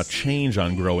talking about change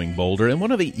on Growing Bolder, and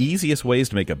one of the easiest ways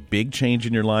to make a big change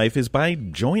in your life is by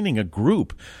joining a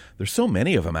group. There's so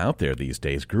many of them out there these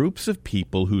days, groups of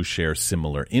people who share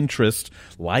similar interests,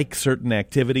 like certain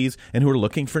activities, and who are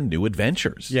looking for new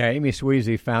adventures. Yeah, Amy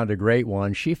Sweezy found a great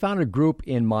one. She found a group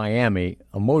in Miami,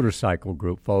 a motorcycle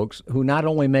group, folks, who not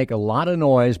only make a lot of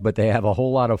noise, but they have a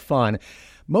whole lot of fun.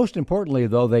 Most importantly,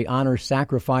 though, they honor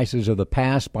sacrifices of the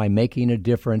past by making a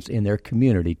difference in their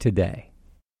community today.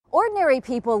 Ordinary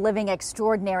people living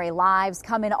extraordinary lives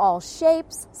come in all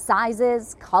shapes,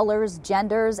 sizes, colors,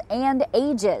 genders, and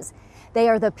ages. They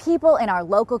are the people in our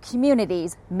local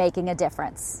communities making a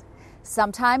difference.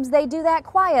 Sometimes they do that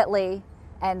quietly,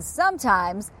 and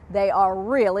sometimes they are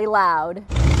really loud.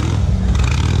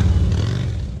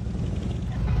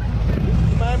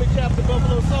 Miami chapter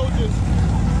Buffalo Soldiers.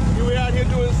 We're out here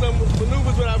doing some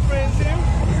maneuvers with our friends here.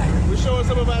 We're showing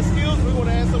some of our skills. We want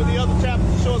to ask some of the other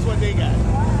chapters to show us what they got.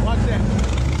 Watch that.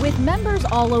 With members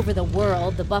all over the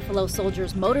world, the Buffalo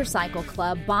Soldiers Motorcycle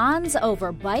Club bonds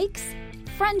over bikes,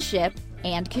 friendship,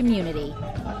 and community.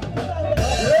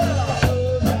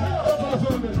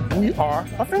 We are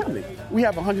a family. We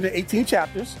have 118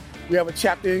 chapters. We have a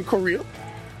chapter in Korea,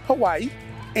 Hawaii,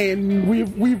 and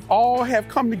we've all have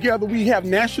come together. We have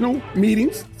national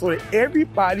meetings so that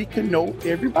everybody can know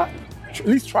everybody, at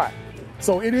least try.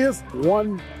 So it is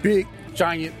one big,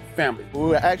 giant family. We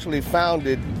were actually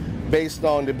founded based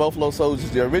on the Buffalo Soldiers,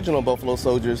 the original Buffalo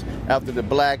Soldiers, after the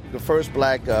first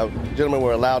black gentlemen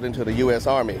were allowed into the U.S.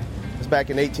 Army. It's back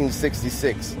in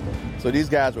 1866. So these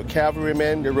guys were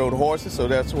cavalrymen. They rode horses, so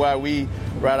that's why we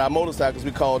ride our motorcycles.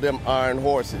 We call them iron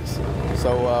horses.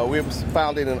 So we were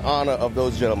founded in honor of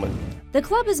those gentlemen. The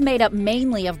club is made up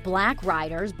mainly of black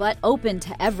riders, but open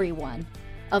to everyone.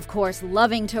 Of course,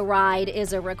 loving to ride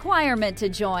is a requirement to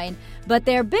join, but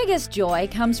their biggest joy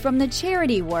comes from the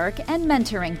charity work and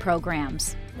mentoring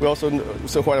programs. We also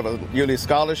support a yearly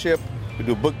scholarship. We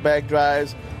do book bag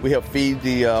drives. We help feed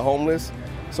the homeless.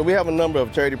 So we have a number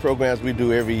of charity programs we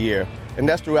do every year, and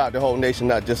that's throughout the whole nation,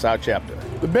 not just our chapter.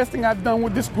 The best thing I've done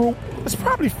with this group is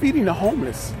probably feeding the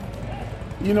homeless.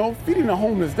 You know, feeding the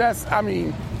homeless, that's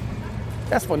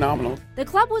phenomenal. The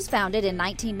club was founded in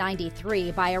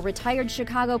 1993 by a retired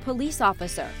Chicago police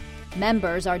officer.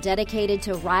 Members are dedicated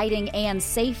to riding and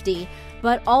safety,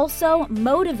 but also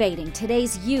motivating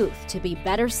today's youth to be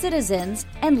better citizens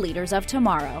and leaders of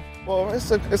tomorrow. Well,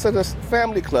 it's a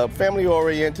family club,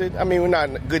 family-oriented. I mean, we're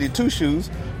not goody two-shoes,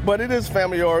 but it is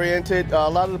family-oriented. A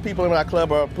lot of the people in our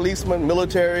club are policemen,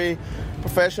 military,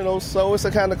 professionals, so it's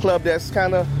a kind of club that's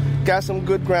kind of got some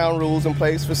good ground rules in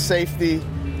place for safety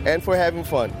and for having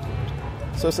fun.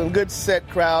 So it's a good set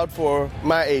crowd for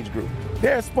my age group.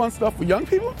 There's fun stuff for young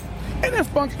people, and there's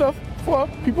fun stuff for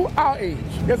people our age.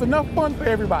 There's enough fun for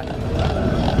everybody.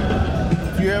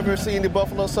 you ever see any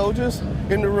Buffalo Soldiers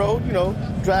in the road,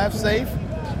 drive safe,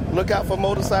 look out for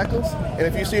motorcycles, and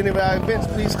if you see any of our events,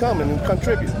 please come and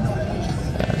contribute.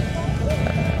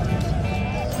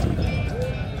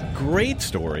 Great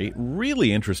story,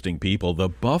 really interesting people. The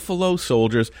Buffalo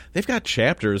Soldiers, they've got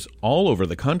chapters all over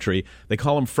the country. They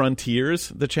call them Frontiers,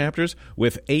 the chapters,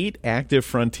 with 8 active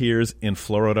Frontiers in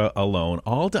Florida alone,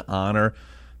 all to honor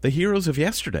the heroes of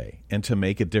yesterday and to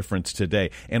make a difference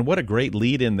today. And what a great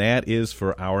lead in that is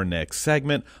for our next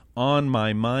segment, On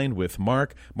My Mind with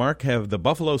Mark. Mark, have the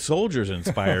Buffalo Soldiers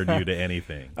inspired you to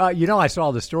anything? I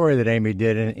saw the story that Amy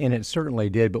did, and it certainly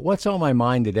did. But what's on my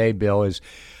mind today, Bill, is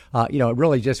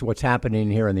really just what's happening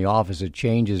here in the office. It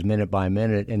changes minute by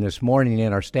minute. And this morning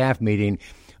in our staff meeting,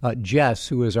 Jess,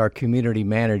 who is our community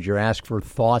manager, asked for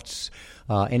thoughts,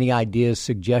 any ideas,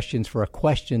 suggestions for a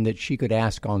question that she could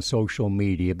ask on social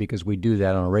media, because we do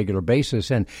that on a regular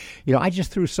basis. And, I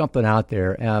just threw something out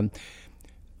there.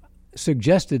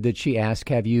 Suggested that she ask,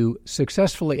 have you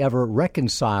successfully ever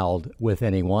reconciled with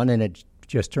anyone? And it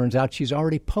just turns out she's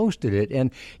already posted it.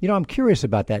 And, I'm curious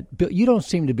about that. Bill, you don't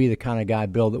seem to be the kind of guy,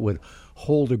 Bill, that would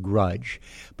hold a grudge.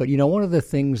 But, one of the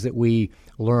things that we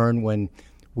learn when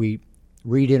we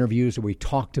read interviews or we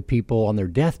talk to people on their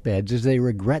deathbeds is they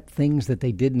regret things that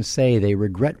they didn't say. They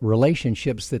regret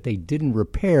relationships that they didn't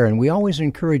repair. And we always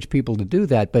encourage people to do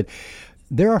that. But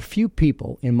there are few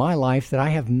people in my life that I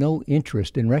have no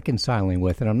interest in reconciling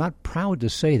with, and I'm not proud to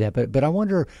say that, but I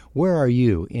wonder, where are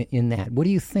you in that? What do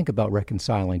you think about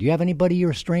reconciling? Do you have anybody you're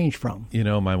estranged from?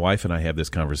 My wife and I have this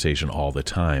conversation all the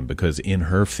time, because in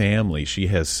her family, she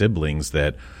has siblings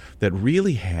that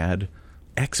really had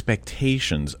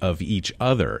expectations of each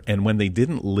other, and when they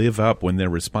didn't live up, when their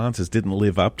responses didn't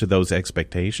live up to those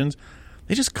expectations,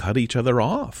 they just cut each other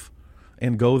off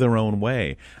and go their own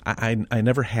way. I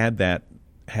never had that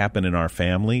happen in our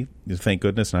family, thank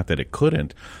goodness, not that it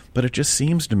couldn't, but it just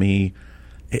seems to me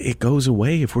it goes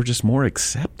away if we're just more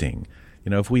accepting.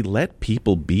 If we let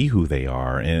people be who they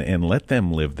are and let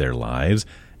them live their lives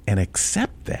and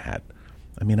accept that,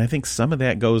 I think some of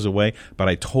that goes away, but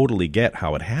I totally get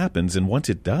how it happens. And once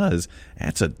it does,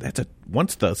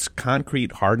 once the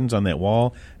concrete hardens on that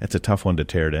wall, that's a tough one to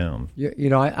tear down.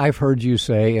 I've heard you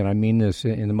say, and I mean this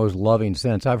in the most loving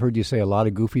sense, I've heard you say a lot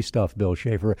of goofy stuff, Bill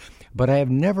Schaefer, but I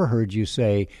have never heard you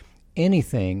say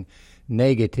anything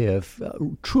negative,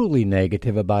 truly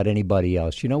negative about anybody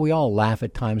else. We all laugh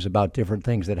at times about different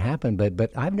things that happen,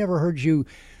 but I've never heard you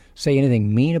say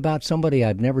anything mean about somebody.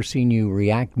 I've never seen you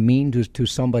react mean to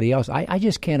somebody else. I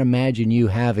just can't imagine you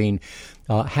having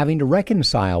to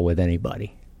reconcile with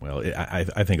anybody. Well,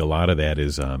 I think a lot of that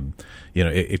is,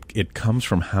 it comes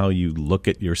from how you look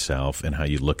at yourself and how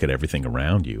you look at everything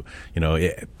around you.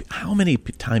 How many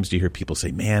times do you hear people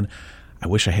say, man, I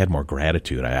wish I had more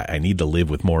gratitude. I need to live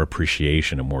with more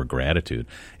appreciation and more gratitude.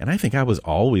 And I think I was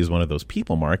always one of those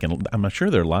people, Mark, and I'm sure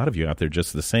there are a lot of you out there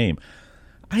just the same.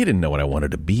 I didn't know what I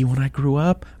wanted to be when I grew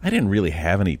up. I didn't really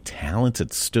have any talents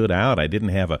that stood out. I didn't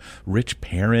have a rich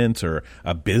parents or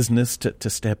a business to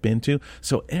step into.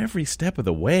 So every step of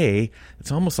the way,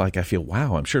 it's almost like I feel,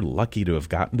 wow, I'm sure lucky to have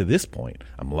gotten to this point.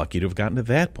 I'm lucky to have gotten to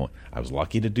that point. I was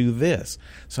lucky to do this.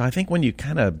 So I think when you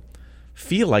kind of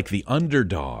feel like the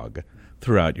underdog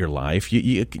throughout your life,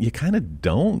 you kind of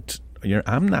don't.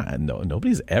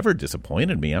 Nobody's ever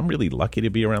disappointed me. I'm really lucky to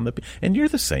be around and you're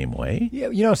the same way.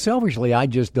 Yeah, selfishly, I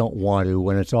just don't want to,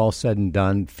 when it's all said and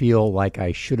done, feel like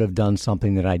I should have done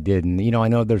something that I didn't. I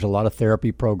know there's a lot of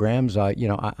therapy programs.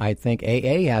 I think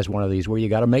AA has one of these where you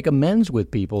got to make amends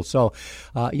with people. So,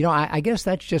 I guess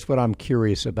that's just what I'm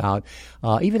curious about.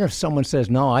 Even if someone says,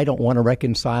 no, I don't want to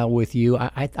reconcile with you,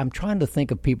 I'm trying to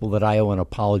think of people that I owe an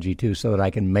apology to so that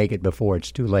I can make it before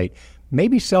it's too late.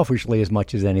 Maybe selfishly as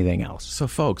much as anything else. So,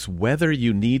 folks, whether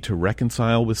you need to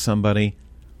reconcile with somebody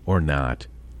or not,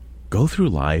 go through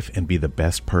life and be the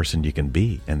best person you can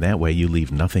be. And that way you leave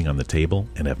nothing on the table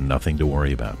and have nothing to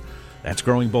worry about. That's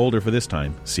Growing Bolder for this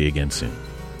time. See you again soon.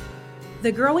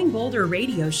 The Growing Bolder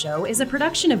radio show is a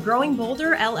production of Growing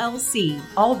Bolder, LLC,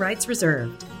 all rights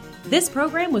reserved. This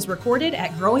program was recorded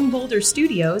at Growing Bolder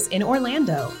Studios in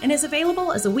Orlando and is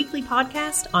available as a weekly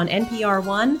podcast on NPR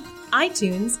One,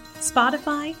 iTunes,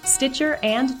 Spotify, Stitcher,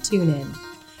 and TuneIn.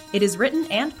 It is written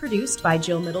and produced by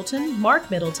Jill Middleton,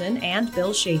 Mark Middleton, and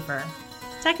Bill Schaefer.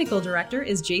 Technical director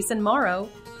is Jason Morrow.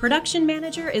 Production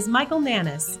manager is Michael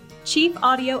Nannis. Chief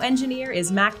audio engineer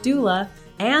is Mac Dula.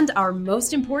 And our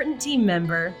most important team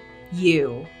member,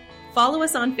 you. Follow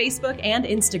us on Facebook and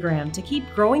Instagram to keep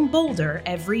growing bolder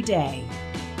every day.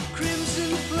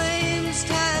 Crimson flames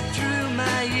tied through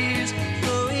my ears,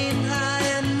 flowing high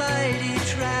and mighty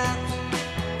trapped.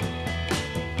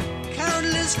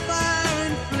 Countless fire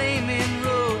and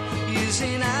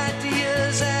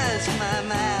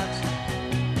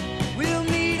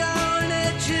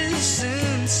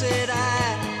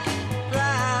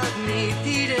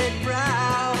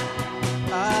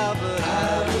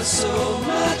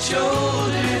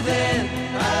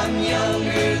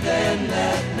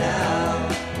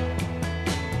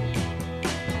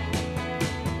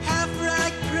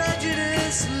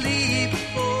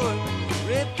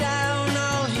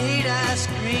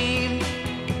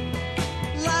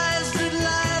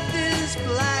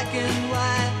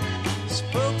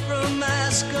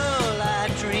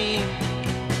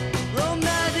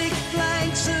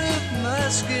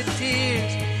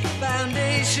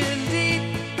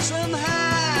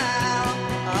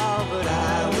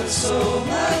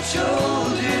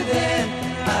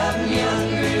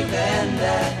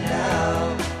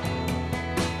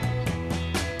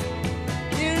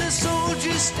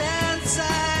stand.